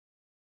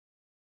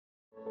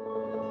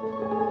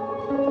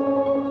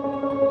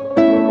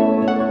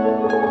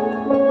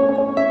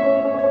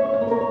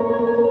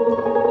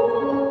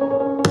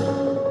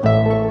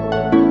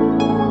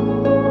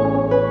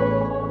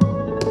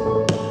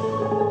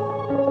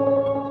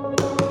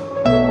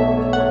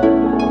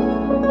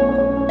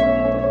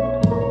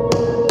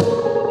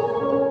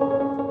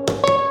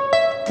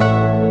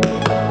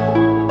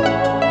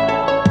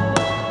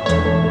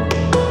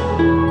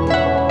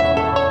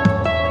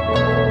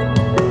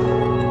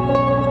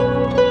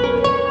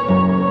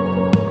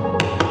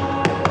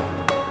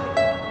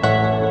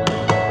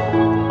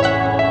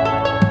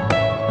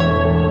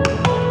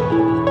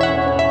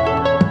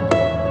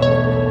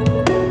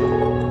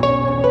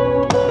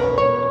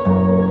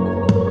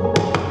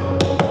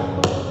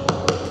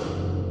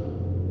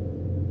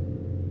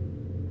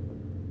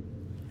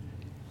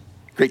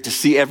Great to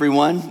see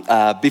everyone.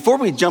 Before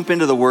we jump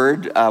into the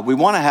word, we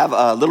want to have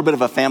a little bit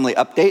of a family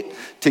update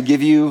to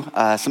give you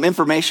some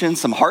information,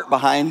 some heart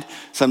behind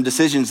some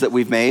decisions that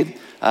we've made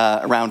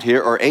around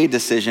here, or a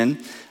decision.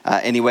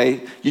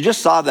 Anyway, you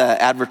just saw the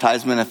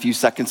advertisement a few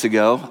seconds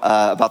ago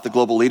about the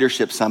Global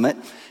Leadership Summit.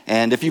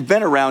 And if you've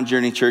been around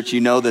Journey Church, you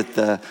know that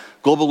the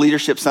Global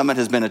Leadership Summit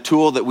has been a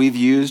tool that we've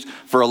used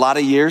for a lot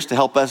of years to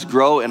help us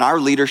grow in our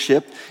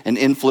leadership and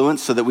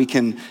influence so that we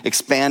can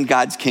expand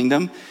God's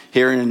kingdom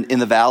here in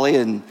the Valley.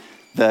 And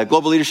the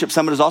Global Leadership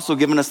Summit has also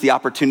given us the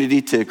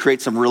opportunity to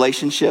create some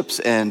relationships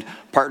and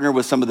partner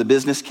with some of the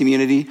business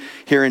community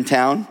here in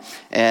town.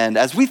 And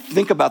as we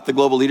think about the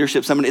Global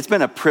Leadership Summit, it's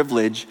been a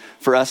privilege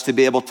for us to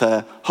be able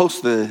to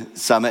host the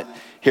summit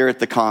here at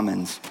the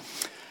Commons.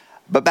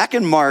 But back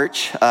in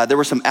March, there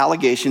were some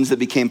allegations that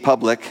became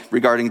public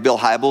regarding Bill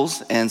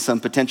Hybels and some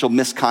potential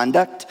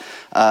misconduct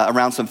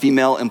around some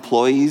female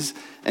employees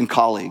and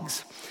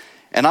colleagues.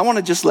 And I want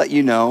to just let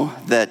you know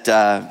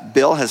that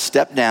Bill has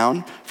stepped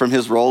down from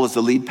his role as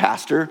the lead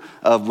pastor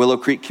of Willow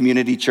Creek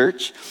Community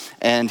Church,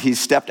 and he's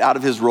stepped out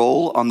of his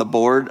role on the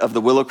board of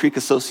the Willow Creek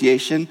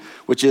Association,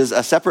 which is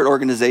a separate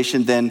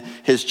organization than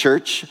his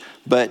church,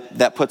 but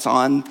that puts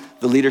on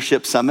the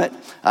Leadership Summit.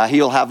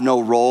 He'll have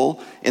no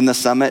role in the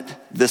summit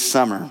this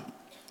summer.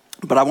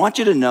 But I want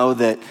you to know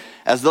that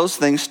as those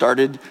things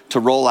started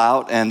to roll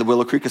out and the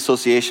Willow Creek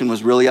Association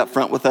was really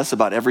upfront with us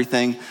about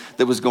everything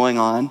that was going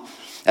on,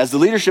 as the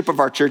leadership of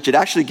our church, it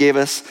actually gave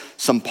us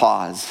some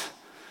pause.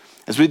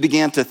 As we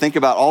began to think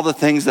about all the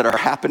things that are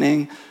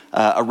happening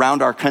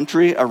around our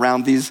country,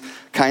 around these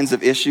kinds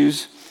of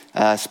issues,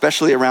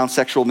 especially around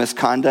sexual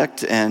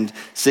misconduct, and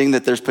seeing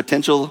that there's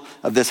potential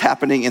of this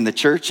happening in the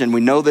church, and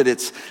we know that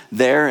it's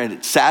there, and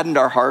it saddened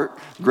our heart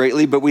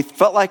greatly, but we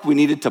felt like we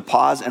needed to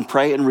pause and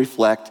pray and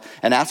reflect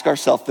and ask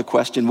ourselves the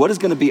question, what is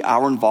going to be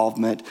our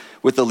involvement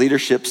with the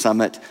Leadership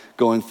Summit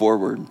going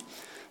forward?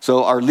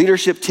 So our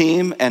leadership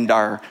team and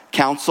our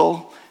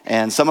council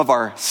and some of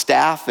our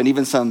staff and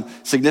even some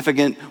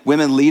significant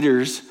women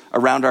leaders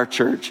around our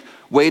church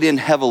weighed in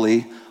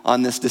heavily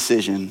on this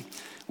decision.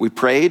 We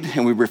prayed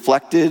and we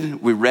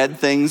reflected, we read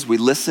things, we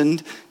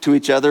listened to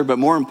each other, but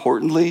more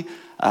importantly,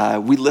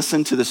 we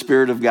listened to the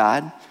Spirit of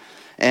God.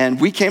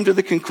 And we came to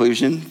the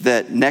conclusion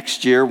that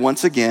next year,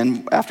 once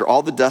again, after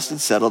all the dust had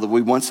settled, that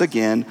we once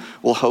again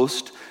will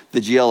host the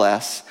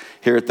GLS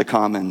here at the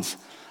Commons.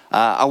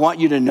 I want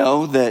you to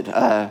know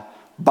that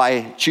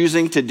by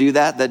choosing to do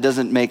that, that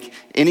doesn't make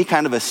any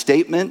kind of a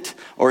statement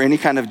or any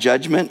kind of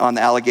judgment on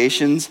the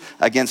allegations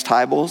against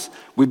Hybels.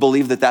 We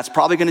believe that that's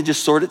probably going to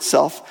just sort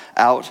itself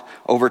out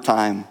over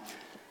time.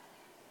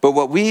 But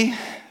what we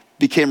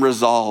became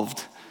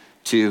resolved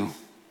to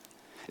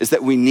is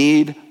that we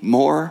need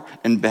more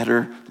and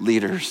better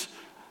leaders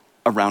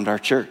around our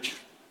church.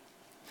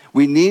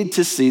 We need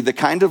to see the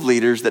kind of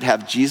leaders that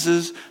have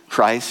Jesus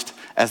Christ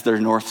as their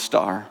North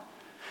Star.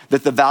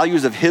 That the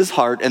values of his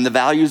heart and the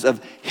values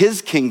of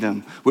his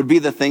kingdom would be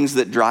the things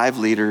that drive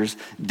leaders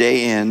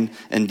day in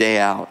and day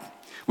out.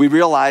 We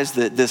realize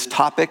that this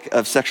topic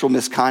of sexual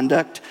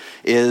misconduct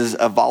is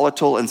a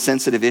volatile and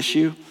sensitive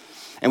issue.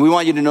 And we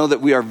want you to know that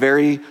we are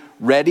very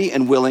ready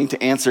and willing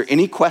to answer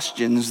any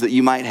questions that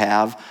you might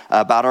have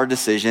about our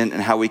decision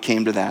and how we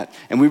came to that.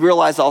 And we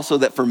realize also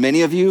that for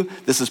many of you,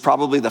 this is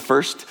probably the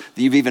first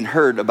that you've even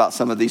heard about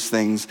some of these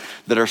things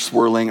that are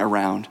swirling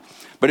around.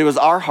 But it was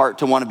our heart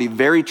to want to be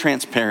very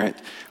transparent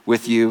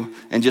with you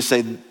and just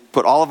say,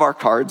 put all of our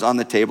cards on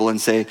the table and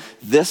say,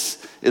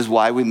 this is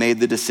why we made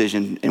the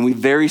decision. And we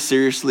very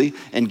seriously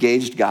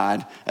engaged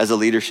God as a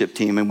leadership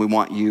team, and we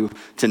want you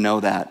to know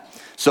that.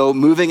 So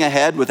moving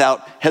ahead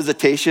without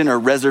hesitation or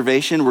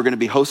reservation, we're going to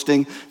be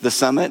hosting the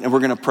summit, and we're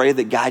going to pray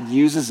that God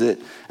uses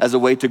it as a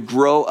way to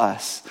grow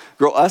us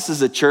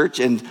as a church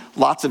and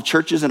lots of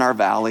churches in our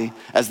valley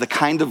as the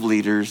kind of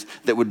leaders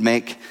that would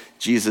make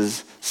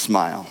Jesus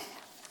smile.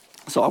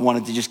 So I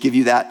wanted to just give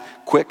you that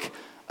quick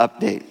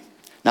update.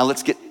 Now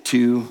let's get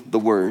to the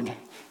word,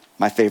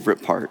 my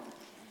favorite part.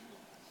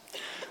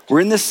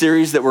 We're in this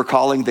series that we're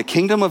calling The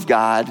Kingdom of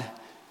God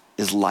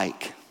is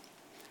Like.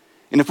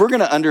 And if we're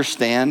going to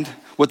understand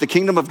what the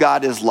kingdom of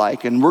God is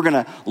like, and we're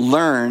going to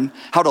learn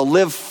how to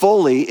live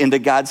fully into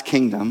God's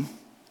kingdom,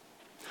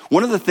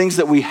 one of the things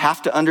that we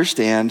have to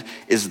understand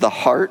is the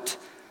heart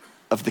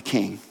of the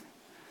king.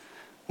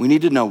 We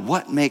need to know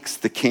what makes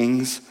the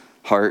king's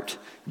heart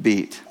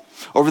beat.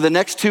 Over the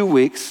next 2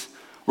 weeks,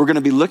 we're going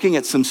to be looking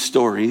at some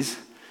stories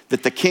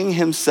that the king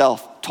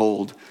himself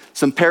told,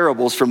 some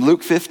parables from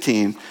Luke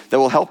 15 that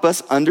will help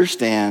us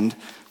understand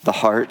the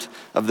heart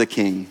of the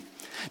king.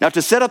 Now,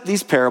 to set up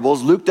these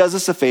parables, Luke does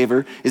us a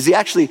favor, is he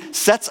actually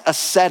sets a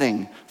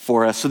setting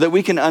for us so that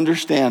we can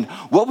understand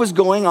what was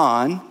going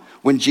on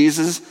when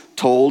Jesus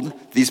told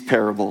these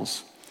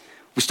parables.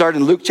 We start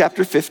in Luke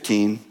chapter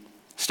 15,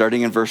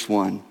 starting in verse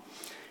 1.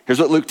 Here's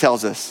what Luke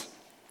tells us.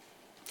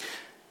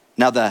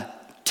 Now the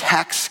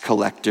tax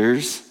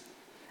collectors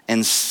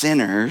and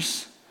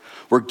sinners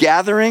were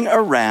gathering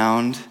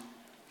around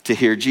to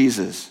hear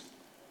Jesus.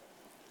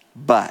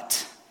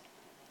 But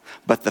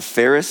the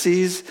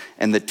Pharisees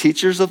and the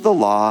teachers of the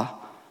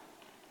law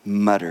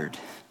muttered.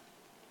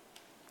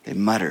 They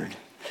muttered.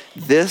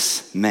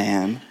 This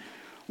man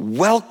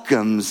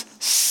welcomes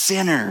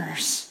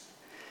sinners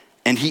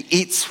and he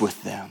eats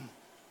with them.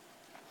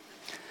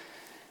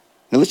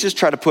 Now let's just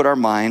try to put our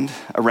mind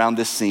around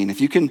this scene.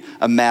 If you can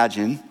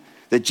imagine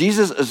that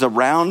Jesus is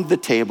around the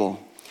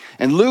table,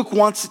 and Luke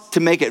wants to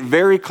make it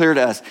very clear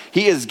to us,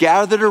 he is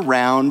gathered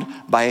around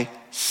by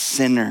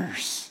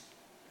sinners.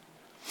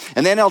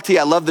 And the NLT,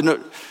 I love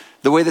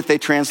the way that they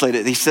translate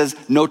it. He says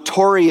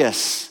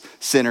notorious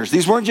sinners.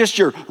 These weren't just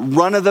your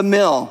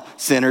run-of-the-mill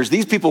sinners.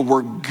 These people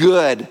were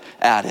good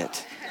at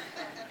it.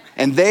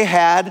 And they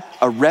had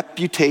a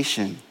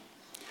reputation.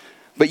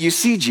 But you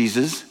see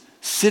Jesus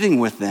sitting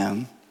with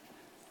them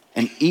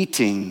and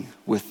eating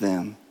with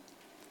them.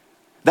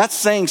 That's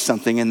saying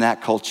something in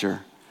that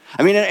culture.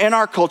 I mean, in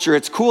our culture,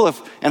 it's cool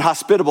and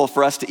hospitable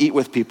for us to eat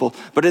with people.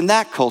 But in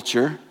that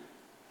culture,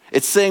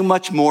 it's saying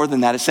much more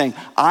than that. It's saying,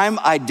 I'm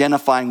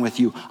identifying with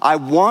you. I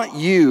want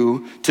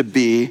you to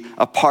be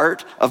a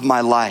part of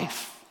my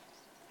life.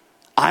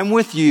 I'm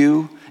with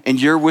you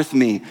and you're with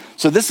me.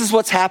 So this is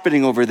what's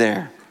happening over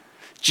there.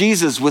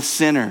 Jesus with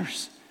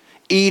sinners,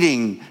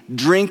 eating,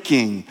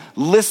 drinking,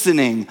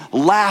 listening,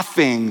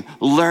 laughing,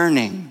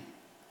 learning.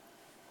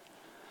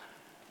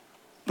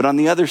 But on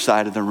the other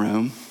side of the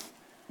room,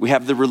 we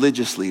have the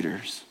religious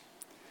leaders.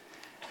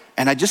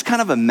 And I just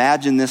kind of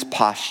imagine this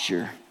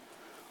posture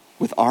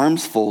with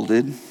arms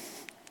folded,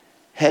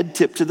 head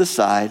tipped to the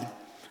side,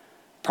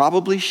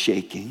 probably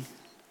shaking.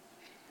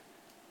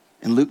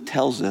 And Luke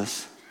tells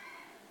us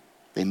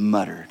they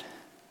muttered.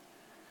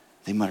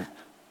 They muttered,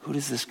 who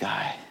is this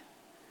guy?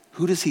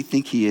 Who does he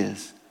think he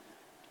is?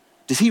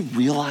 Does he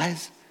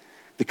realize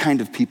the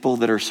kind of people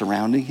that are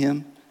surrounding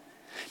him?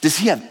 Does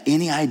he have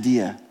any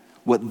idea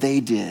what they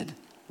did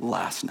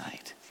last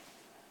night?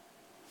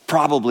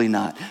 Probably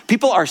not.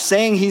 People are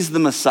saying he's the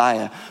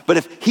Messiah, but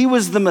if he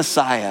was the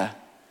Messiah,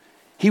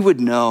 he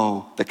would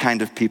know the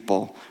kind of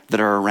people that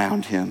are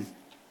around him.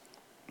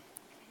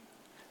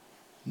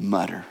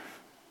 Mutter.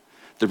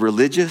 The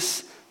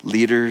religious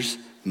leaders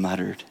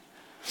muttered.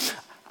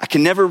 I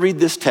can never read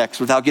this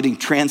text without getting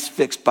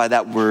transfixed by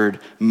that word,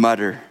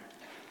 mutter,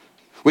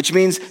 which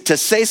means to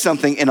say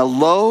something in a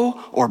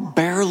low or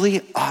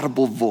barely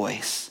audible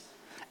voice,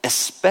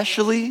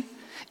 especially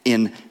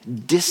in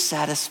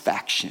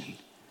dissatisfaction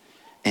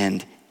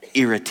and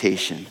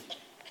irritation.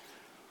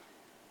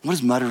 What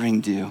does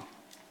muttering do?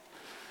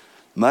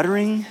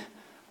 Muttering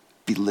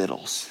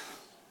belittles.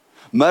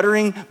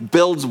 Muttering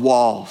builds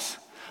walls.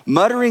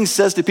 Muttering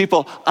says to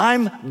people,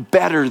 I'm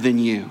better than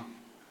you.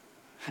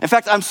 In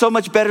fact, I'm so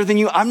much better than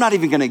you, I'm not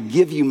even going to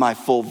give you my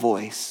full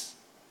voice.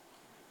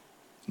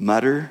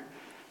 Mutter,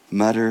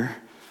 mutter,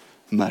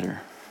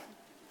 mutter.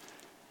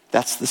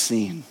 That's the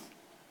scene.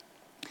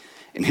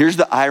 And here's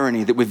the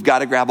irony that we've got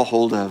to grab a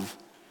hold of.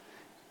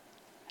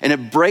 And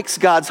it breaks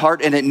God's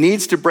heart, and it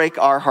needs to break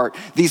our heart.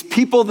 These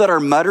people that are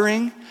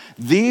muttering,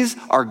 these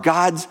are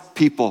God's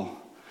people.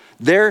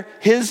 They're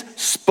his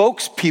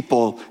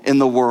spokespeople in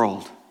the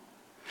world.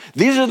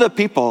 These are the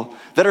people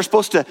that are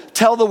supposed to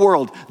tell the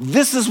world,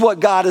 this is what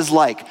God is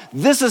like.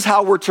 This is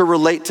how we're to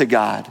relate to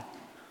God.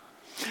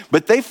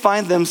 But they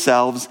find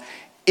themselves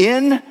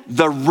in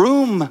the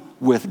room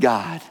with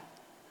God,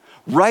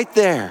 right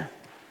there.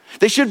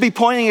 They should be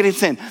pointing at him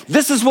saying,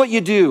 this is what you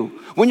do.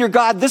 When you're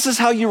God, this is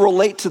how you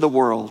relate to the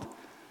world.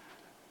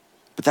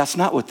 But that's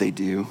not what they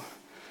do.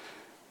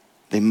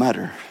 They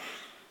mutter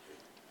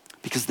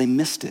because they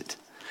missed it.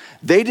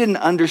 They didn't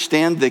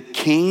understand the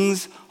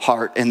king's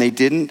heart, and they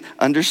didn't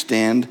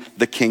understand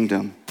the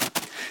kingdom.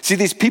 See,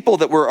 these people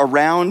that were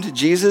around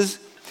Jesus,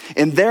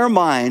 in their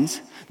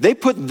minds, they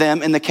put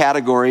them in the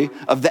category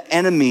of the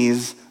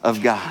enemies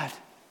of God.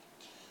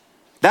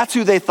 That's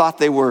who they thought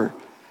they were.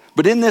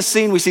 But in this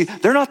scene, we see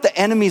they're not the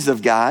enemies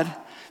of God.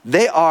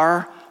 They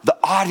are the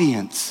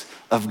audience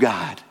of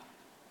God.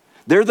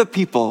 They're the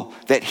people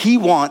that he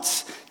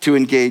wants to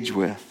engage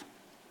with.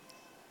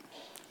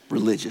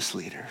 Religious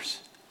leaders.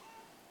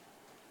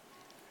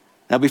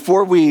 Now,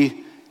 before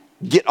we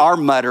get our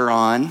mutter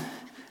on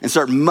and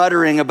start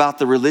muttering about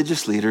the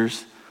religious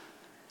leaders,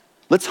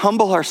 let's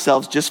humble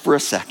ourselves just for a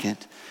second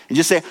and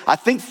just say, I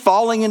think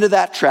falling into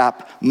that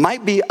trap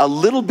might be a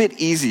little bit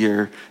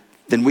easier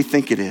than we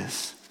think it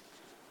is.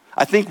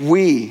 I think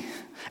we,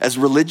 as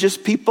religious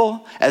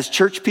people, as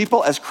church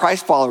people, as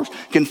Christ followers,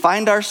 can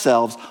find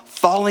ourselves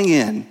falling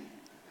in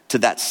to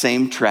that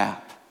same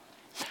trap.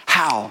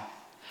 How?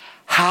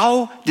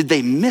 How did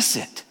they miss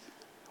it?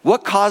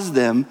 What caused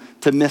them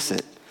to miss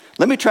it?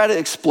 Let me try to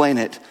explain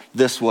it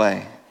this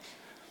way.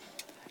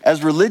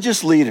 As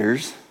religious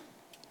leaders,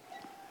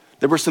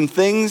 there were some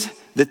things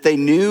that they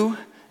knew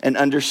and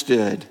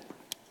understood.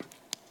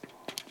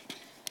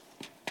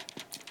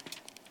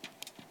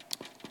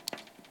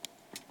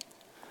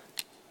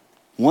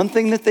 One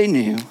thing that they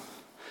knew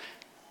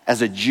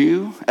as a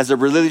Jew, as a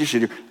religious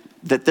leader,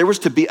 that there was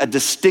to be a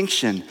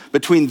distinction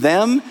between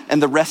them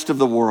and the rest of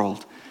the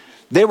world.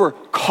 They were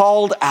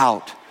called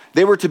out.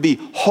 They were to be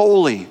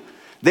holy.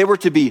 They were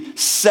to be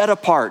set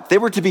apart. They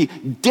were to be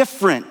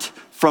different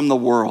from the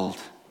world.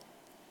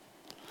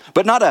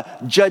 but not a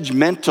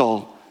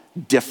judgmental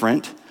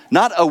different,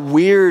 not a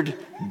weird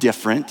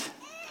different,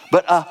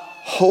 but a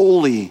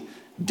holy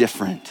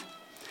different.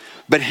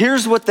 But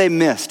here's what they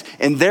missed.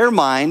 In their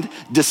mind,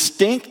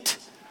 distinct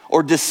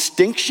or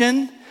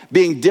distinction,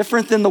 being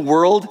different than the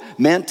world,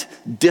 meant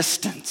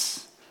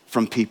distance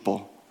from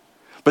people.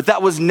 But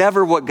that was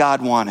never what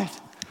God wanted.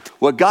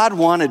 What God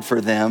wanted for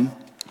them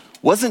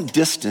wasn't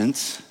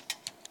distance,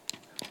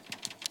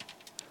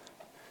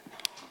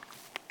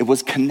 it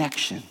was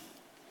connection.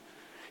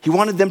 He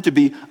wanted them to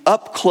be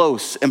up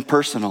close and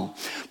personal.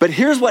 But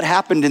here's what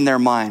happened in their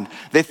mind.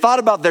 They thought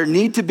about their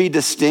need to be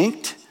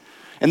distinct,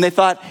 and they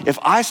thought, if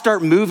I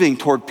start moving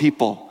toward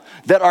people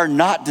that are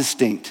not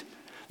distinct,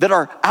 that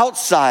are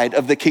outside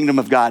of the kingdom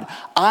of God,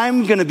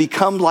 I'm gonna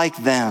become like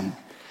them.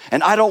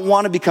 And I don't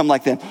wanna become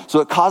like them.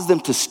 So it caused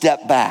them to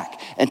step back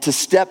and to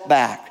step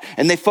back.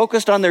 And they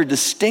focused on their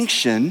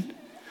distinction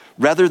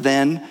rather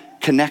than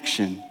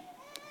connection.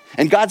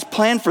 And God's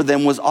plan for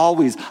them was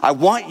always, I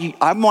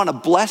want to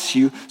bless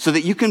you so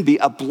that you can be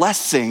a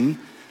blessing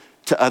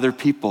to other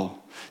people.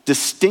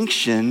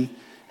 Distinction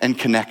and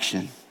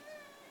connection.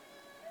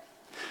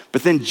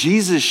 But then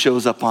Jesus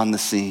shows up on the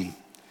scene,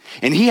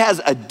 and he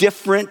has a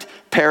different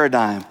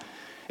paradigm.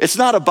 It's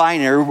not a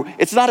binary,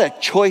 it's not a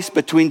choice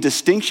between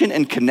distinction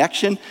and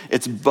connection,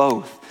 it's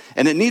both.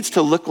 And it needs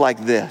to look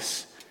like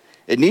this.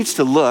 It needs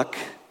to look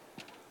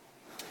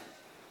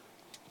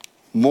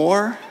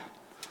more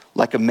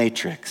like a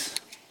matrix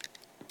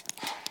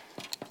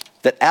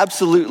that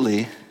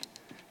absolutely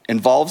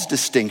involves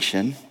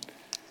distinction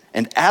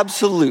and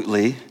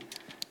absolutely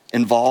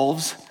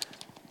involves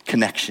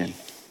connection.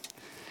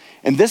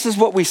 And this is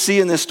what we see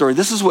in this story.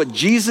 This is what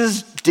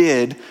Jesus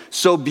did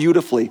so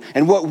beautifully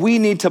and what we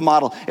need to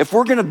model. If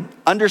we're gonna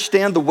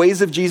understand the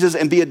ways of Jesus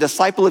and be a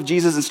disciple of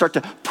Jesus and start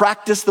to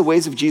practice the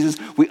ways of Jesus,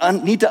 we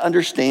need to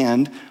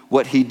understand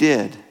what he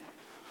did.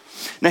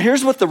 Now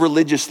here's what the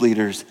religious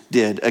leaders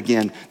did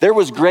again. There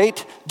was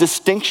great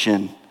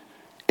distinction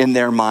in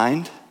their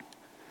mind,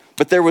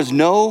 but there was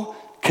no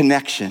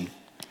connection.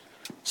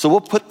 So we'll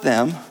put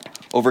them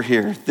over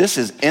here. This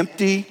is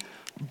empty,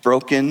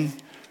 broken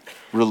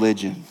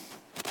religion.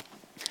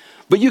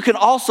 But you can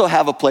also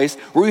have a place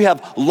where you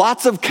have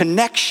lots of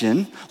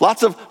connection,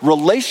 lots of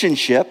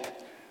relationship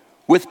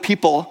with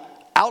people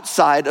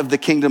outside of the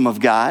kingdom of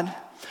God.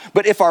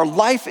 But if our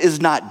life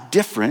is not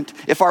different,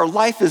 if our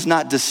life is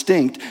not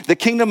distinct, the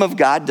kingdom of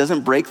God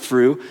doesn't break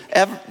through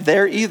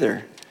there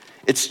either.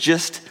 It's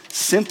just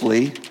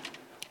simply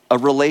a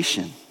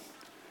relation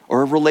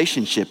or a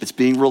relationship. It's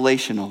being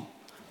relational.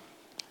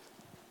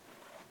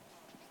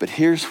 But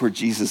here's where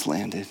Jesus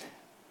landed.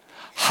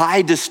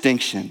 High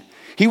distinction.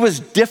 He was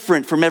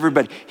different from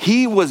everybody.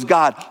 He was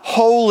God,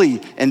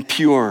 holy and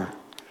pure.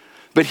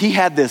 But he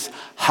had this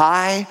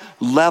high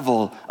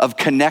level of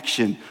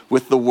connection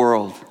with the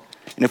world.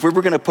 And if we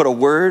were going to put a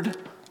word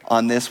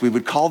on this, we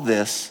would call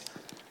this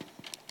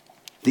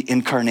the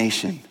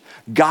incarnation.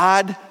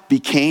 God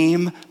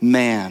became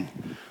man.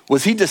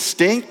 Was he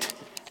distinct?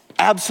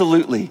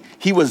 Absolutely.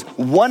 He was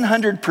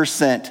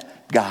 100%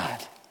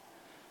 God.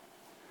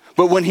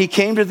 But when he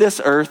came to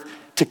this earth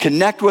to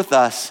connect with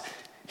us,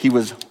 he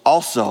was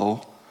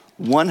also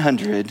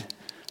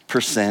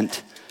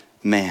 100%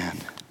 man.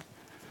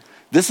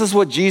 This is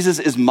what Jesus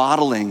is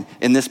modeling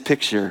in this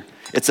picture.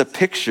 It's a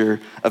picture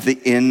of the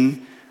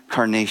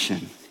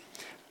incarnation.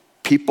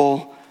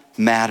 People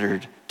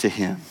mattered to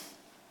him.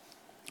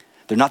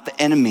 They're not the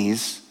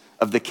enemies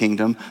of the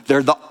kingdom.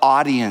 They're the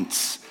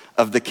audience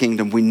of the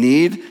kingdom. We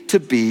need to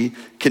be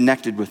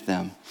connected with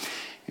them.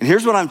 And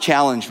here's what I'm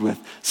challenged with.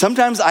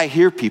 Sometimes I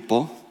hear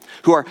people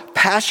who are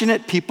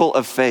passionate people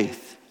of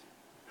faith,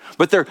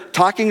 but they're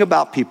talking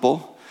about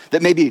people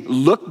that maybe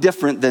look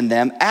different than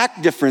them,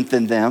 act different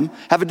than them,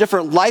 have a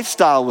different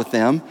lifestyle with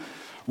them,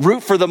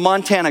 root for the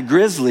Montana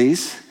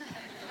Grizzlies,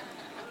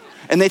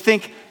 and they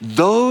think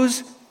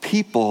those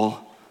people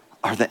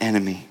are the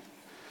enemy.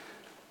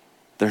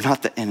 They're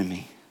not the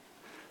enemy.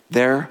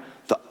 They're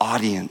the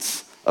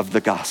audience of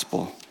the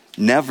gospel,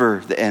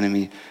 never the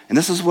enemy. And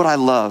this is what I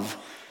love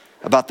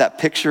about that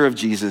picture of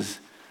Jesus,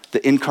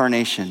 the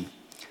incarnation.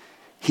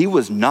 He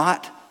was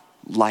not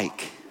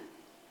like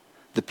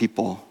the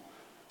people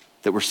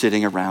that were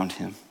sitting around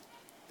him.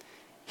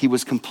 He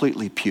was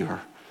completely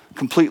pure,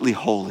 completely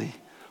holy,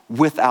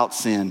 without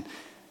sin,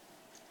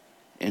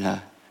 in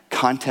a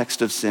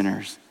context of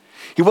sinners.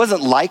 He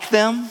wasn't like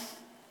them,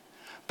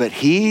 but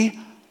he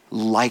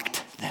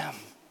liked them.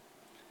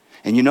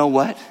 And you know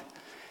what?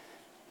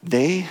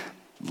 They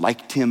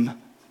liked him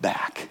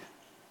back.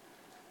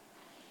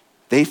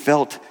 They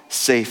felt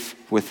safe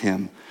with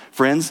him.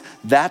 Friends,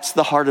 that's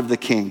the heart of the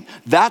king.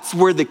 That's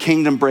where the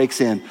kingdom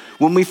breaks in.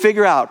 When we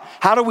figure out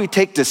how do we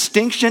take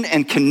distinction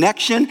and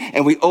connection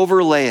and we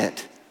overlay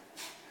it,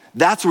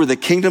 that's where the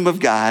kingdom of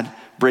God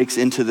breaks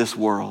into this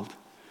world.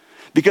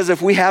 Because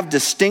if we have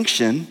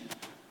distinction,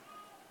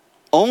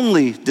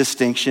 only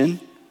distinction,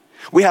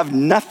 we have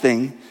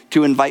nothing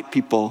to invite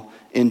people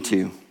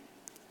into.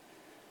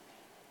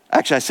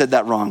 Actually, I said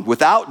that wrong.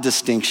 Without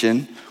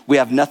distinction, we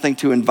have nothing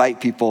to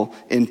invite people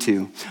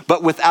into.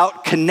 But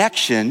without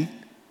connection,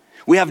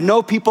 we have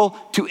no people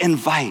to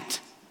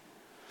invite.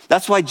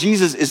 That's why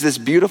Jesus is this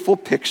beautiful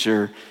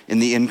picture in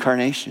the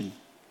incarnation.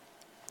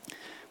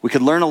 We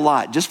could learn a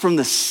lot just from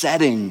the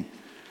setting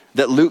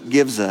that Luke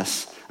gives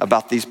us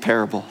about these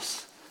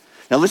parables.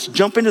 Now let's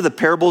jump into the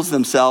parables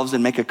themselves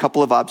and make a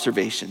couple of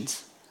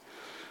observations.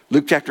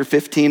 Luke chapter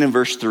 15 and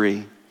verse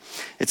 3.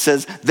 It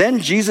says, "Then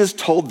Jesus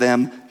told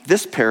them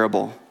this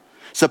parable.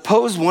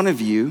 Suppose one of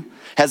you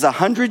has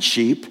 100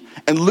 sheep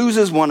and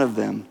loses one of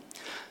them.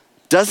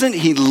 Doesn't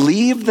he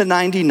leave the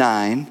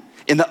 99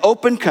 in the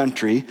open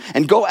country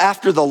and go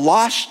after the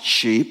lost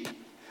sheep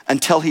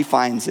until he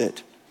finds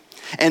it?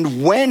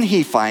 And when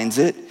he finds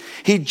it,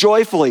 he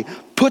joyfully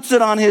puts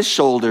it on his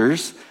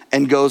shoulders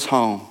and goes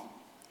home.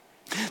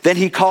 Then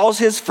he calls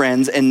his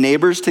friends and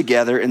neighbors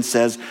together and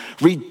says,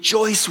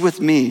 'Rejoice with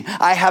me,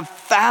 I have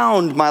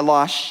found my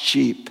lost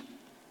sheep.'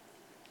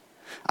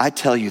 I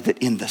tell you that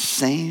in the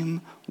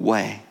same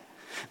way,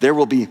 there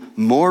will be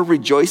more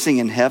rejoicing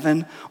in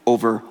heaven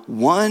over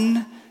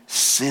one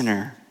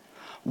sinner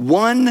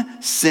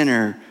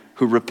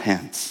who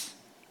repents,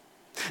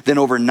 than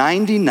over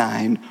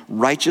 99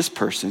 righteous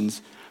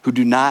persons who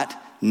do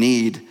not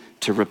need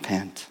to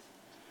repent."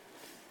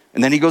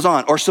 And then he goes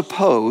on, "Or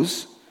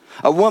suppose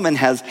a woman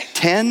has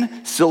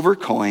 10 silver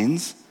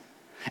coins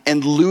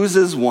and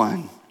loses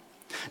one.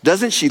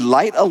 Doesn't she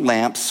light a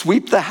lamp,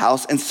 sweep the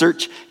house, and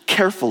search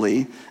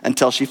carefully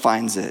until she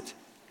finds it?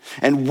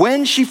 And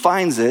when she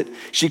finds it,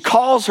 she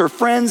calls her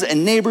friends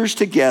and neighbors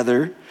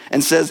together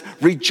and says,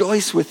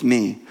 'Rejoice with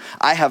me,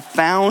 I have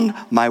found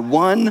my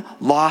one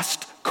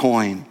lost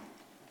coin.'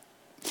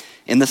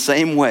 In the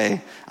same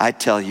way, I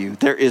tell you,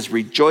 there is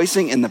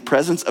rejoicing in the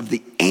presence of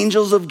the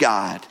angels of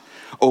God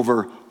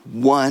over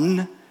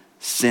one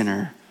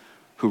sinner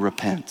who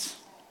repents."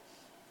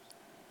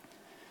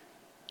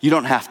 You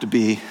don't have to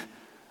be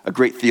a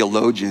great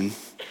theologian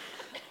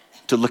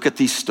to look at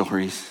these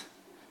stories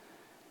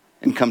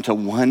and come to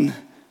one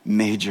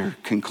major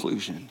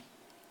conclusion.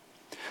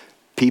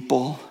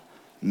 People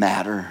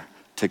matter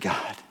to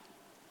God.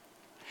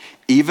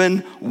 Even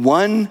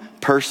one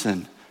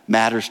person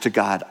matters to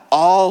God.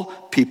 All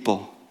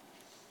people.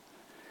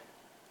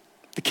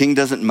 The king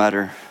doesn't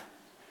mutter.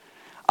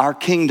 Our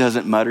king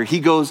doesn't mutter. He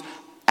goes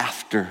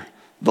after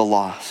the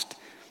lost.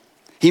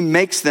 He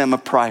makes them a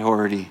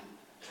priority.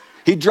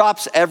 He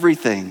drops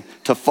everything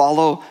to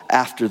follow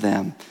after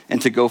them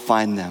and to go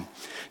find them.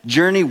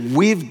 Journey,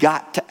 we've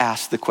got to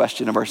ask the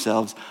question of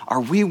ourselves,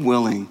 are we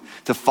willing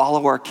to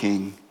follow our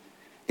king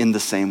in the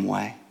same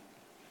way?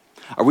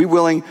 Are we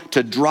willing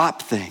to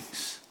drop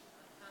things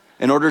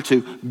in order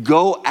to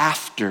go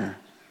after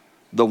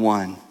the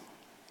one?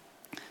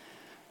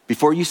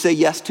 Before you say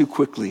yes too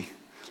quickly,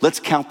 let's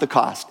count the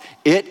cost.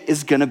 It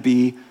is going to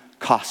be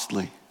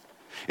costly.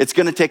 It's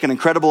going to take an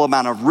incredible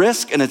amount of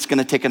risk, and it's going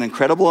to take an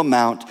incredible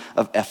amount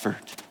of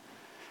effort.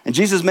 And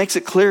Jesus makes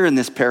it clear in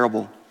this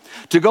parable.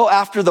 To go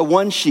after the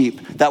one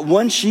sheep, that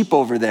one sheep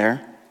over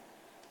there,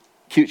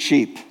 cute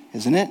sheep,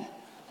 isn't it?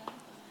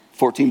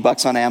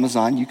 $14 on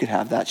Amazon, you could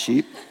have that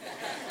sheep.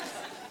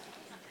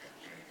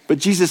 But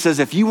Jesus says,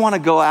 if you want to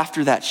go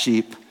after that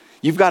sheep,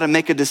 you've got to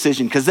make a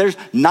decision, because there's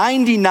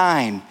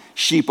 99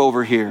 sheep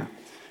over here.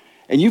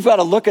 And you've got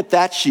to look at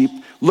that sheep,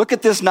 look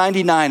at this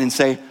 99 and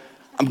say,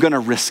 I'm going to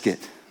risk it.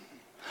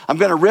 I'm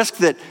going to risk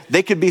that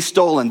they could be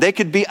stolen. They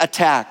could be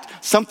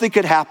attacked. Something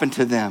could happen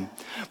to them.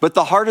 But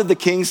the heart of the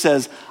king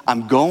says,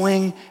 I'm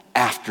going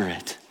after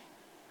it.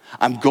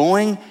 I'm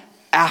going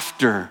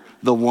after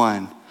the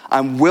one.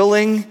 I'm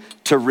willing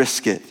to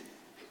risk it.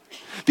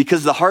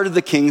 Because the heart of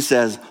the king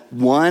says,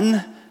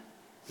 one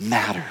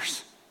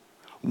matters.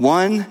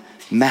 One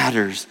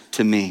matters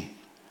to me.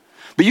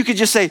 But you could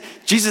just say,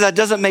 Jesus, that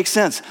doesn't make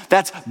sense.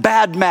 That's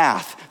bad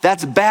math.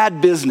 That's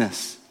bad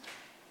business.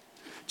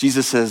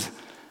 Jesus says,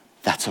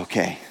 that's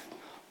okay.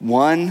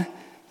 One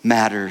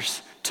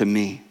matters to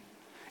me.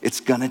 It's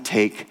gonna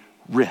take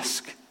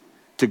risk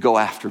to go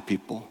after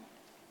people.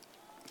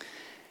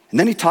 And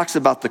then he talks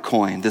about the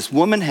coin. This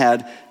woman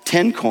had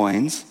 10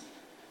 coins,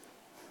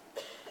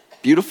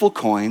 beautiful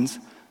coins,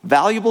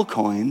 valuable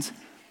coins,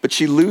 but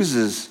she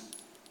loses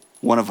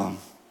one of them.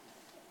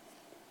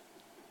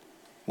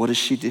 What does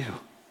she do?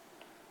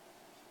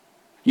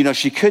 You know,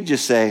 she could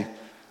just say,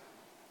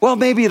 well,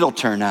 maybe it'll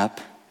turn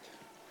up.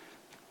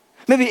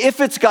 Maybe if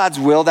it's God's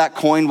will, that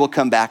coin will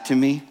come back to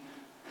me.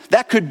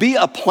 That could be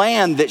a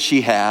plan that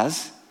she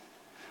has.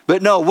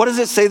 But no, what does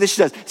it say that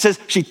she does? It says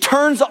she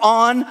turns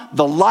on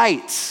the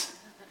lights.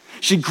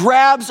 She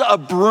grabs a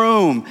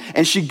broom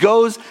and she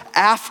goes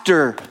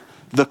after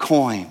the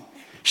coin.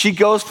 She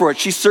goes for it.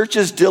 She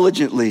searches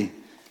diligently.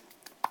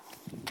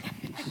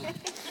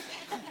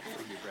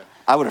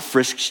 I would have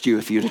frisked you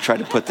if you'd have tried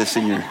to put this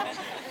in your...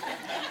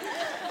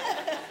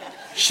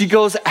 She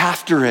goes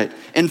after it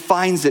and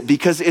finds it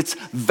because it's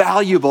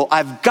valuable.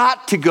 I've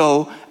got to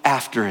go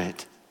after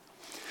it.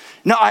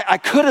 Now, I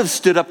could have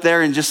stood up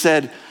there and just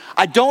said,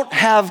 I don't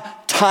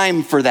have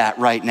time for that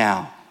right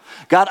now.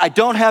 God, I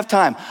don't have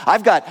time.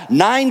 I've got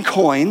 9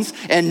 coins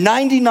and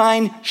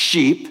 99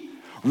 sheep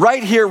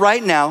right here,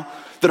 right now,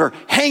 that are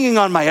hanging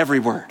on my every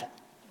word.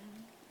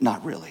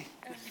 Not really.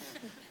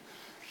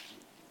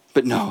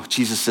 But no,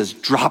 Jesus says,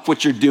 drop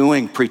what you're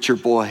doing, preacher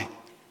boy.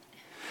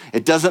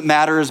 It doesn't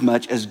matter as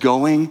much as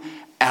going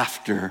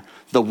after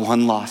the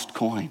one lost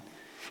coin.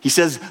 He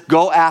says,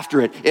 go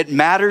after it. It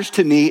matters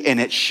to me, and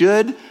it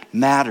should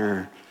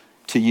matter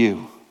to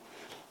you.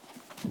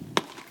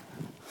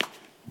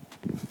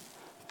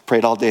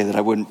 Prayed all day that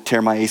I wouldn't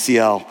tear my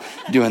ACL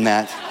doing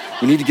that.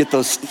 We need to get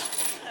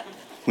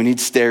we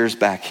need stairs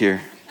back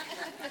here.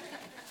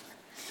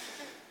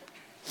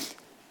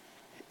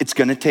 It's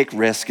going to take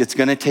risk. It's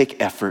going to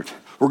take effort.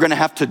 We're going to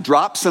have to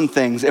drop some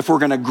things if we're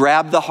going to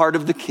grab the heart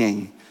of the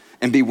King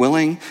and be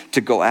willing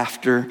to go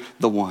after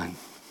the one.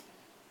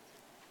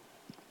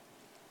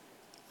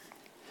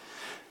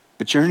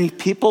 But journey,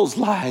 people's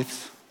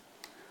lives,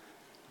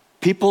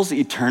 people's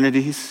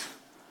eternities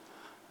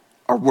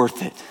are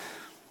worth it.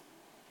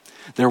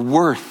 They're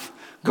worth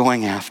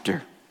going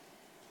after.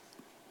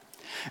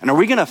 And are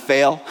we going to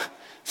fail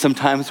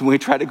sometimes when we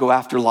try to go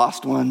after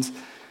lost ones?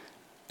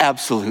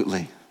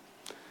 Absolutely.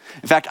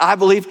 In fact, I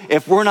believe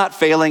if we're not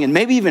failing, and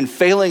maybe even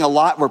failing a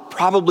lot, we're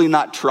probably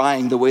not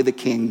trying the way the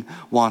King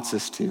wants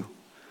us to.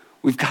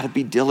 We've got to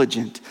be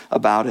diligent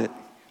about it.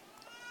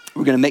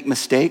 We're going to make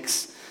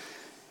mistakes.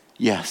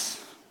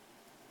 Yes.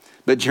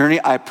 But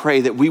journey, I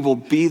pray that we will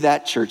be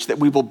that church, that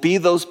we will be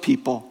those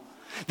people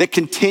that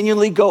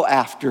continually go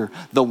after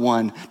the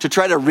one to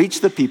try to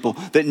reach the people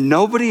that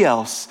nobody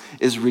else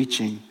is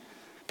reaching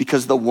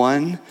because the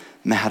one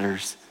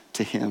matters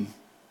to him.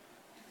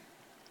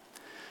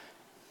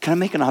 Can I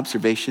make an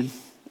observation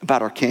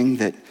about our King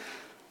that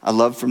I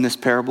love from this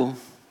parable?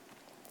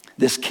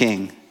 This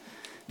King,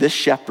 this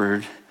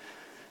shepherd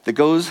that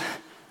goes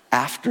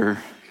after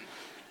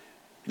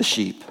the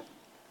sheep.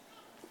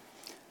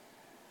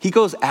 He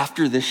goes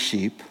after this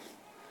sheep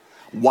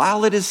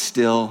while it is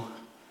still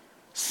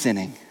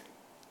sinning.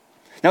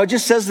 Now it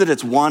just says that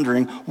it's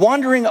wandering.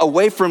 Wandering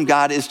away from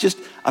God is just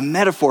a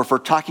metaphor for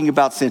talking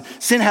about sin.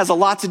 Sin has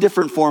lots of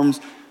different forms,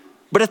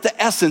 but at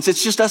the essence,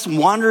 it's just us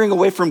wandering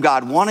away from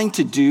God, wanting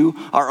to do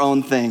our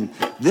own thing.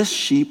 This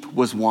sheep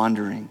was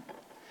wandering,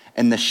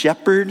 and the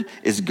shepherd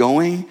is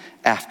going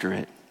after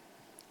it.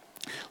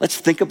 Let's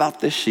think about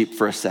this sheep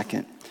for a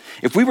second.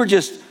 If we were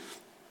just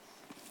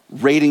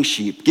rating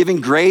sheep,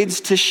 giving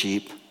grades to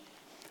sheep,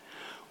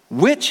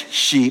 which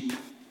sheep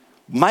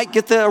might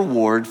get the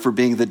award for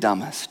being the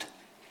dumbest?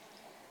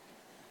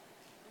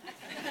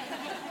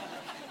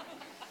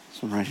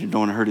 Someone right here don't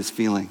want to hurt his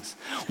feelings.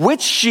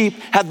 Which sheep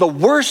had the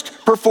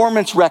worst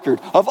performance record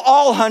of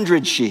all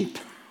 100 sheep?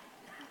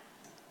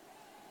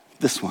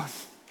 This one.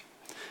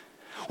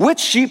 Which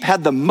sheep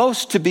had the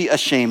most to be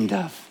ashamed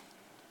of?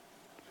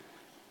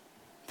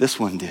 This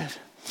one did.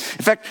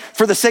 In fact,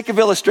 for the sake of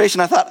illustration,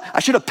 I thought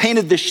I should have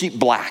painted this sheep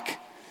black.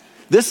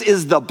 This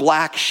is the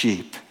black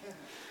sheep.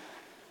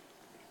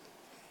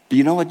 Do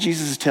you know what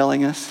Jesus is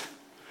telling us?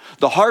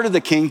 The heart of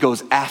the King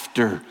goes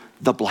after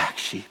the black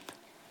sheep.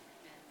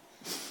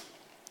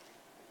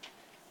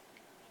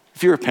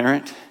 If you're a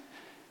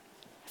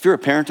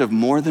parent of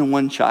more than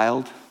one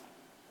child,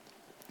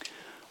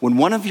 when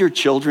one of your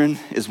children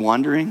is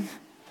wandering,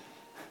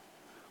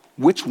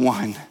 which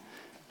one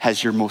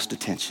has your most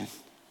attention?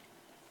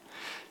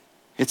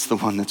 It's the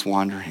one that's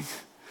wandering.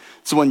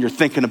 It's the one you're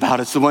thinking about.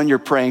 It's the one you're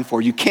praying for.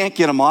 You can't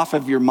get them off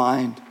of your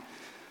mind.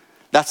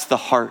 That's the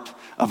heart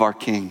of our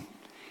King.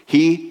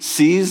 He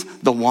sees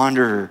the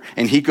wanderer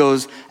and he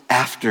goes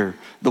after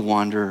the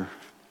wanderer.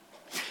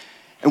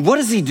 And what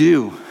does he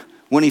do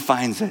when he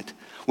finds it?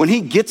 When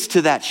he gets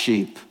to that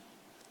sheep?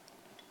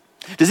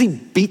 Does he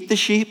beat the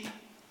sheep?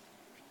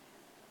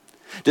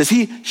 Does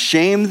he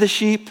shame the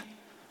sheep?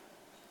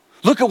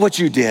 Look at what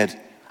you did.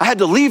 I had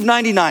to leave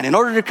 99 in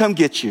order to come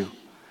get you.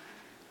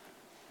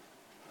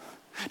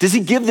 Does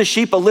he give the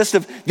sheep a list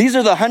of, these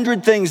are the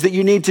 100 things that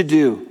you need to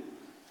do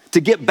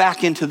to get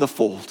back into the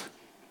fold?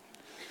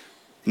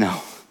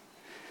 No,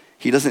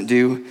 he doesn't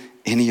do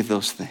any of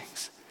those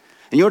things.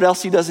 And you know what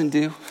else he doesn't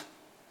do?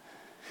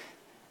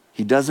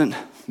 He doesn't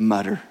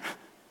mutter.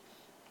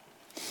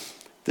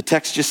 The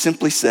text just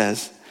simply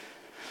says,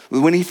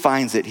 when he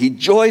finds it, he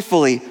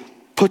joyfully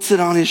puts it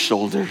on his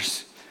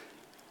shoulders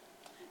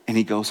and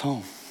he goes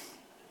home.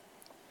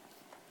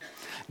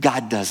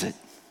 God does it.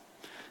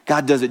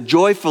 God does it,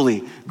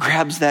 joyfully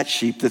grabs that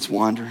sheep that's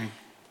wandering.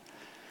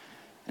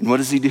 And what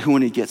does he do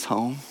when he gets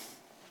home?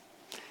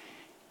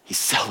 He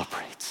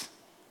celebrates.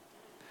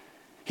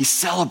 He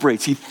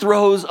celebrates. He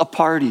throws a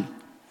party.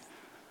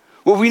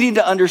 What we need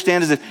to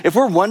understand is that if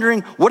we're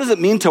wondering, what does it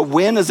mean to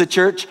win as a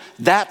church?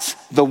 That's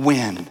the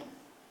win.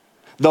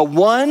 The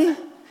one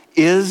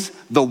is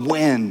the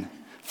win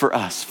for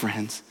us,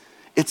 friends.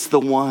 It's the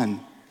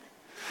one.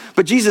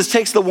 But Jesus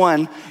takes the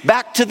one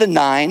back to the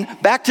 9,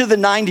 back to the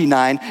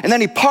 99, and then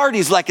he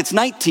parties like it's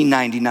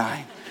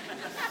 1999.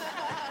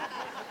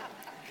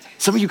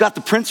 Some of you got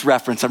the Prince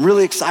reference. I'm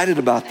really excited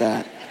about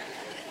that.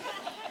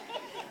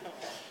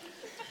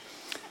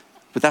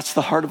 But that's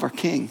the heart of our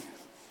King.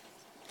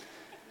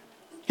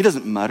 He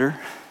doesn't mutter,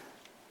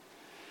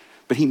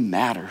 but he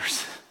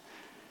matters.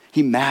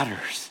 He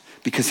matters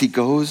because he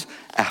goes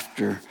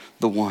after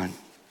the one.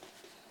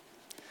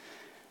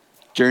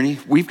 Journey,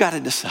 we've got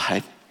to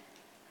decide,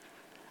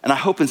 and I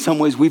hope in some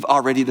ways we've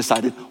already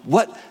decided,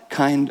 what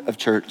kind of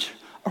church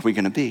are we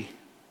going to be?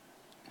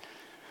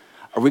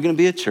 Are we going to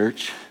be a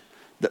church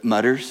that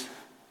mutters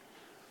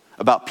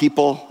about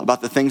people,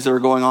 about the things that are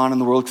going on in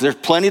the world? Because there's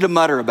plenty to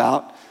mutter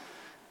about.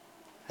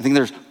 I think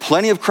there's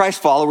plenty of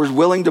Christ followers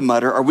willing to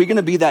mutter. Are we going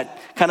to be that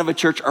kind of a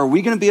church? Are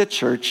we going to be a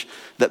church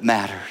that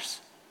matters?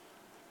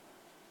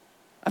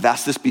 I've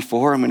asked this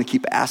before. I'm going to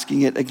keep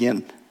asking it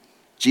again.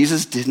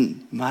 Jesus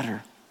didn't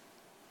mutter.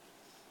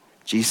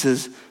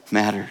 Jesus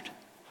mattered.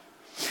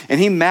 And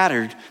he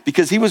mattered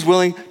because he was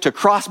willing to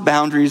cross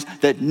boundaries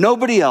that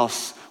nobody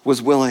else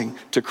was willing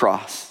to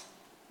cross.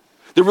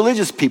 The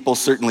religious people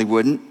certainly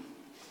wouldn't.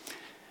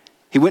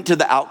 He went to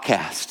the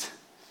outcast.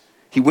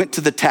 He went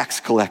to the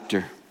tax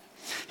collector.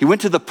 He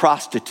went to the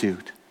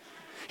prostitute.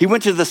 He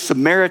went to the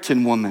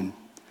Samaritan woman.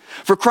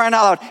 For crying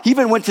out loud, he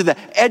even went to the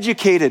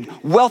educated,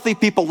 wealthy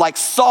people like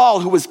Saul,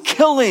 who was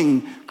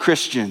killing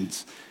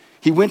Christians.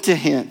 He went to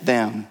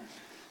them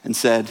and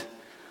said,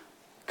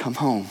 "Come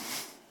home."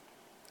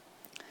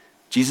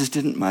 Jesus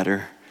didn't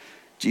mutter.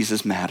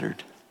 Jesus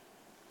mattered.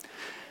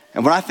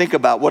 And when I think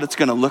about what it's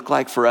going to look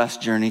like for us,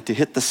 Journey, to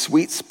hit the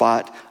sweet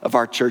spot of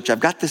our church,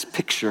 I've got this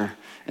picture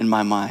in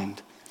my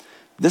mind.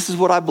 This is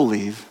what I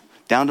believe,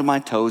 down to my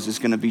toes, is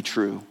going to be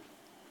true.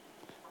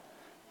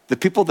 The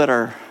people that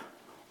are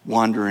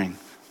wandering,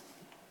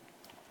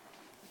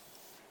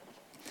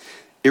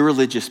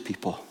 irreligious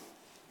people,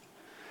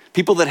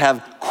 people that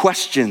have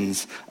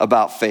questions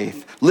about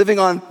faith, living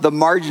on the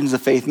margins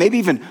of faith, maybe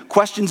even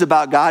questions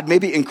about God,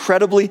 maybe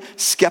incredibly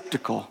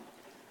skeptical,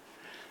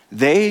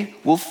 they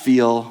will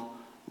feel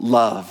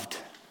loved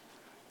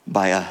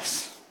by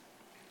us.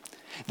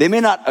 They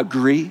may not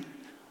agree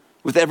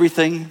with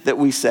everything that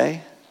we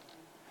say.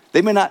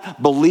 They may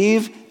not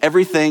believe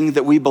everything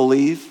that we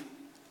believe.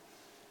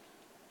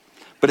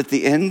 But at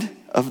the end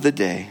of the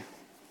day,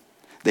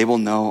 they will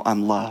know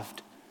I'm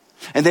loved.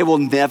 And they will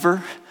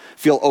never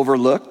feel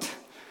overlooked.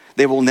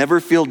 They will never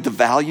feel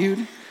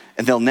devalued.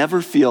 And they'll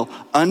never feel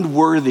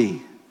unworthy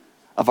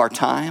of our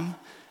time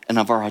and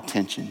of our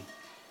attention.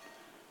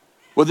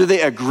 Whether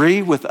they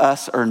agree with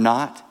us or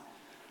not,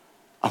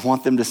 I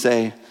want them to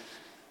say,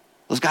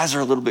 those guys are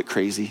a little bit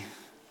crazy,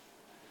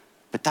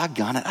 but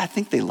doggone it, I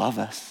think they love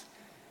us.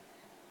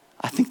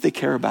 I think they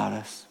care about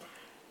us.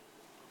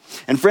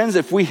 And friends,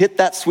 if we hit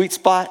that sweet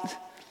spot,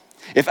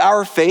 if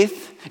our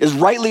faith is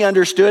rightly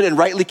understood and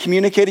rightly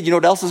communicated, you know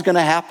what else is going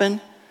to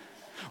happen?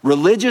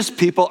 Religious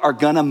people are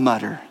going to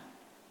mutter.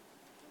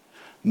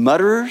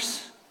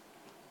 Mutterers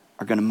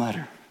are going to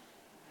mutter.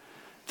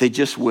 They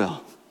just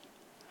will.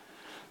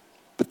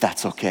 But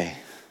that's okay.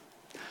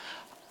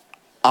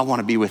 I want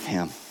to be with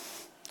him.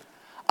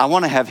 I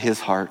want to have his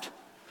heart.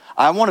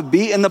 I want to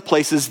be in the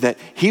places that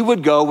he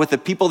would go with the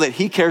people that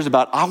he cares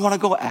about. I want to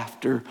go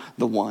after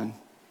the one.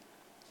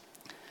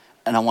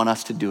 And I want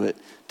us to do it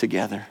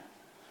together.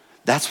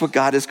 That's what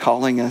God is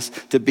calling us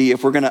to be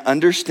if we're going to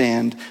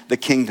understand the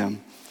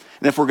kingdom.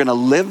 And if we're going to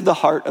live the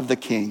heart of the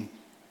king,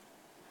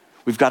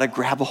 we've got to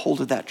grab a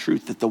hold of that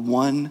truth that the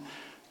one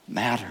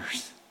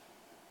matters.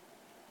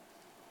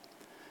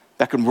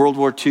 Back in World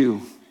War II,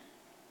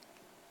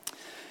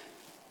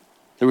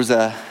 there was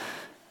a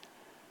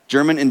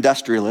German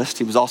industrialist.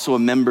 He was also a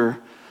member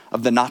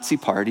of the Nazi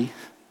Party.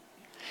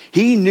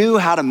 He knew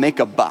how to make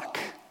a buck.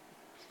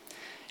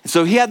 And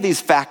so he had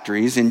these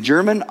factories in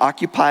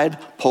German-occupied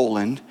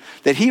Poland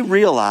that he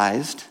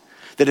realized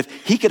that if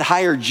he could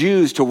hire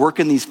Jews to work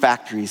in these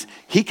factories,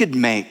 he could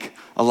make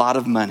a lot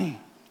of money.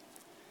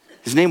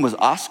 His name was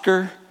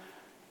Oskar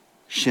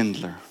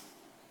Schindler.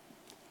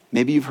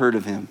 Maybe you've heard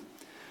of him.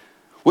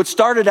 What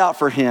started out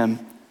for him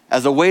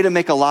as a way to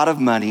make a lot of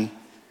money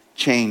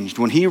changed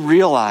when he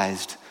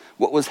realized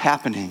what was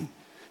happening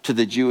to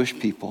the Jewish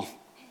people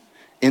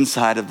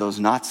inside of those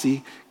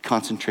Nazi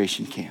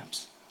concentration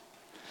camps.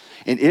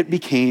 And it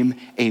became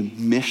a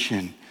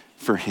mission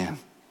for him.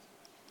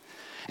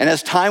 And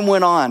as time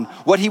went on,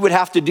 what he would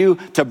have to do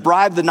to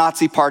bribe the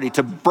Nazi party,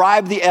 to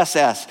bribe the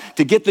SS,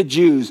 to get the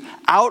Jews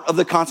out of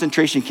the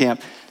concentration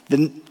camp,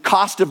 the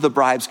cost of the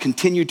bribes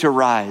continued to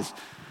rise.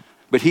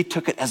 But he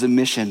took it as a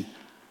mission.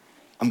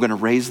 I'm going to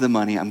raise the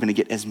money. I'm going to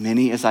get as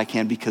many as I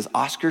can because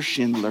Oskar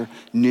Schindler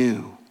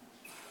knew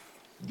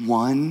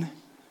one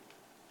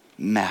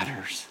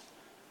matters.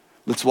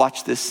 Let's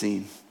watch this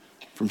scene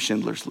from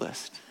Schindler's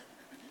List.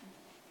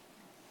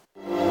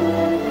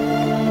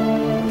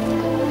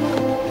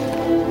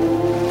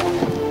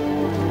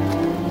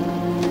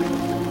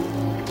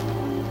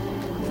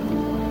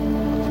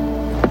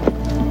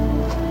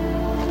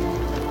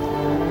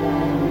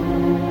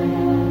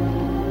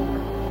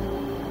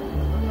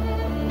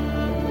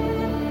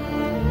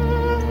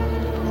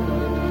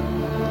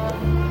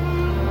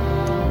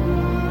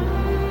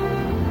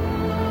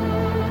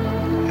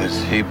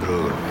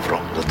 Hebrew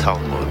from the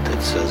Talmud,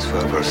 it says,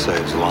 whoever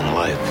saves one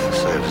life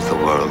saves the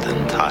world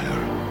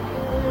entire.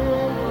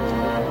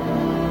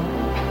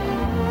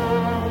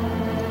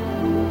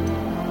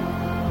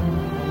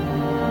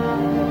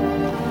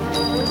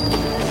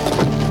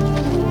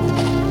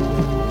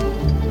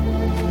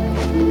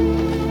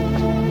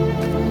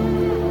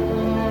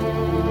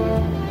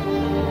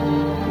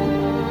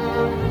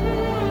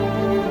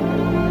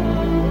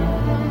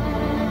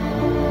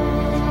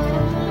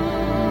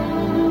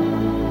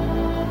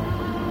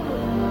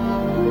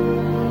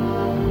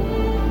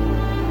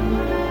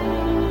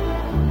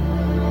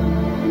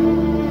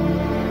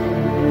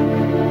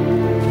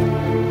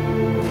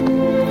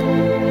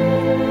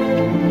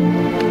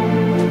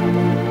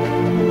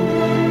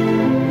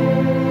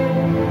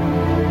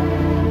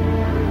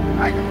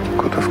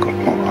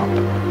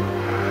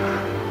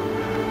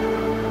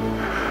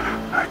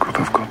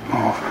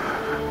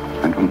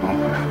 don't know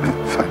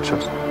if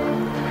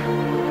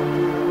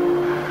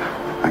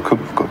I could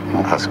have got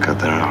more. Oscar,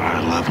 there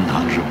are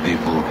 1,100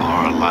 people who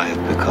are alive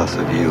because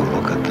of you.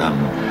 Look at them.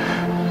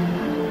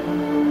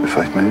 If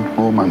I'd made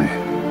more money.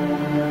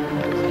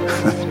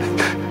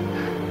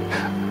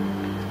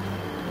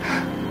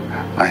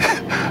 I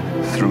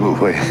threw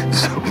away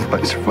so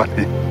much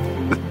money.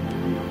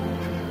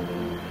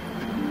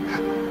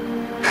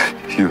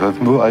 You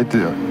have no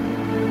idea.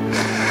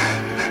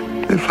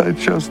 If I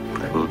just...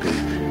 There will be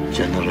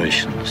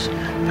generations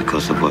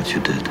because of what you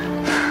did.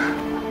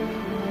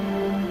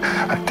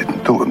 I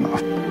didn't do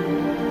enough.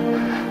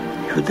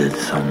 You did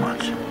so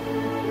much.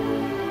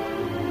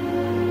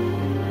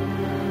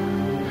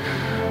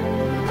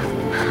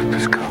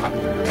 This car.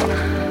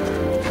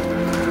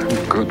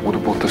 Kurt would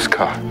have bought this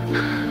car.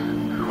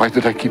 Why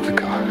did I keep the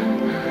car?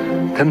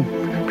 10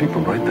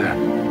 people right there.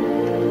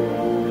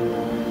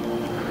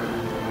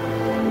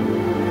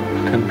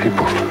 10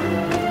 people.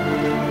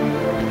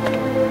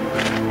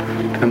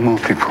 10 more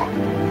people.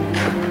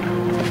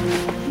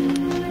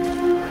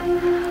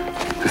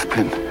 This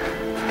pin.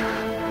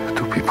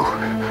 2 people.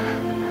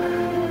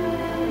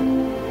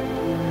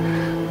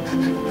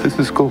 This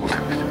is gold.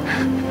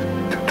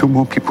 2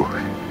 more people.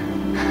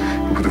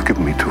 You would have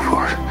given me 2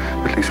 for it.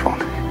 At least 1.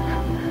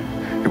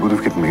 You would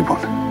have given me 1.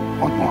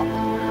 1 more.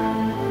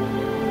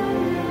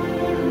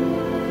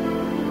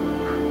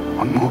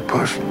 1 more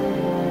person.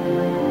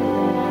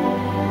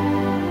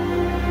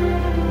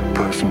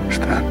 Person,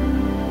 Stan.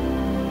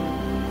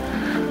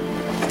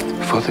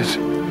 For this.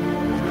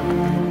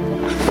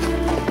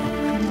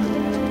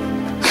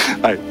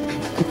 I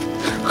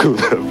could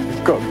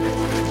have got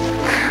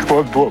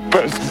 1 more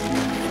person.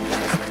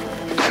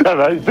 And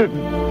I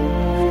didn't.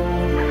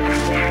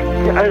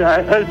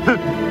 I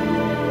didn't.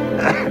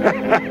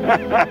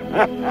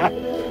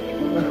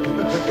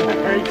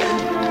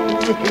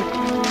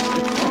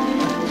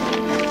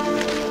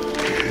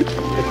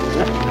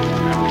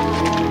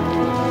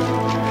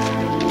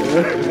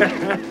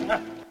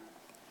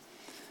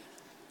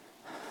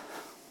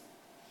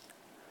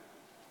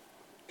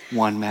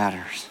 One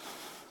matters.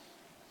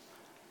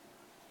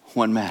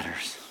 One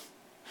matters.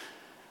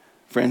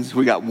 Friends,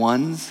 we got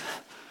ones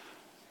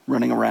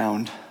running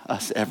around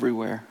us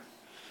everywhere.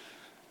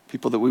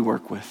 People that we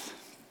work with.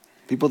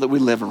 People that we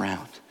live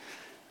around.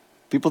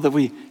 People that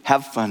we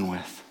have fun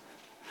with.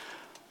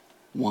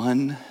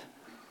 One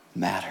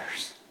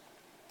matters.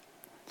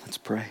 Let's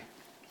pray.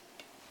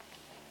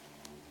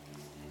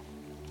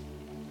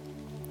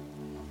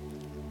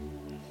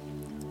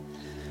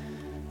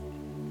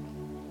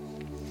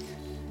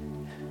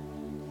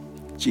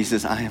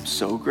 Jesus, I am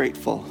so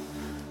grateful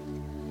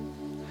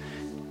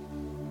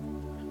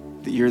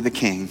that you're the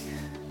King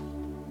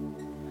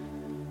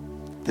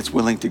that's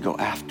willing to go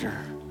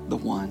after the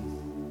one.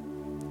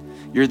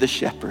 You're the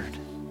shepherd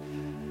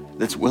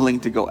that's willing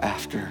to go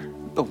after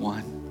the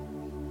one.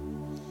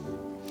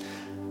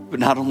 But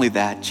not only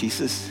that,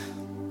 Jesus,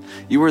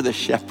 you are the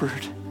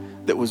shepherd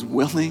that was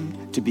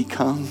willing to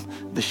become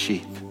the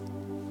sheep,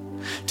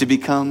 to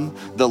become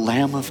the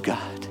Lamb of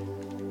God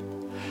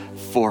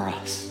for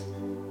us.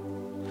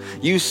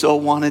 You so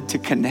wanted to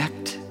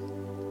connect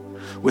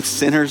with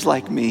sinners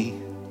like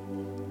me.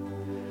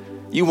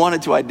 You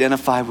wanted to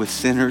identify with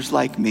sinners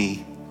like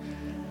me,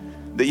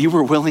 that you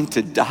were willing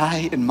to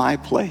die in my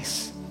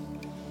place,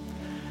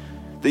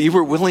 that you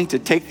were willing to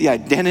take the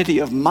identity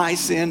of my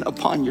sin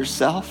upon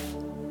yourself,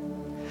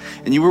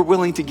 and you were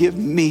willing to give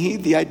me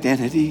the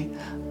identity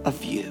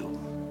of you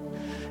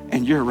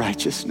and your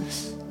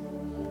righteousness.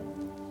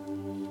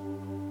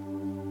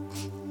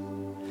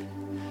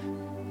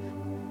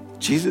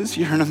 Jesus,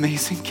 you're an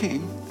amazing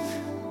King.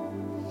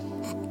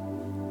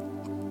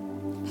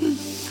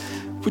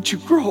 Would you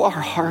grow our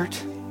heart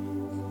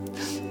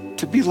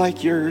to be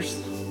like yours?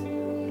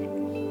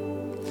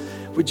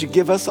 Would you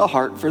give us a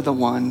heart for the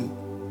one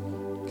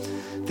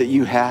that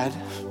you had?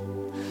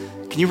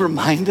 Can you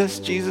remind us,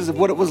 Jesus, of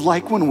what it was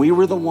like when we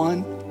were the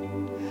one?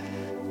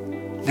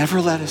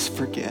 Never let us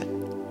forget.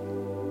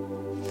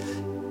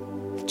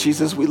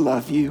 Jesus, we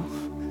love you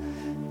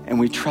and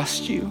we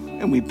trust you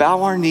and we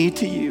bow our knee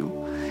to you.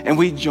 And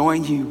we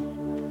join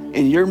you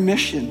in your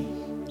mission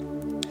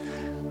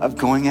of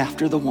going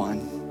after the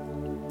one.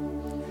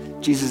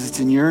 Jesus, it's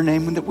in your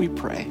name that we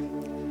pray.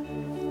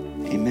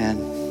 Amen.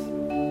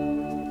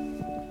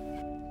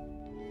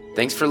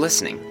 Thanks for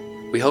listening.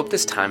 We hope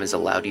this time has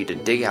allowed you to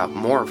dig out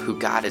more of who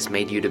God has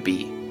made you to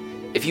be.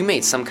 If you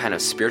made some kind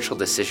of spiritual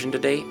decision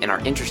today and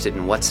are interested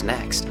in what's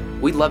next,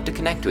 we'd love to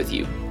connect with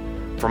you.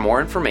 For more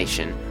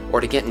information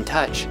or to get in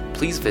touch,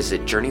 please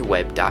visit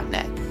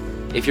journeyweb.net.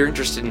 If you're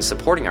interested in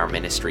supporting our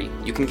ministry,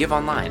 you can give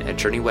online at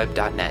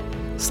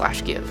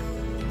journeyweb.net/give.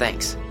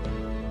 Thanks.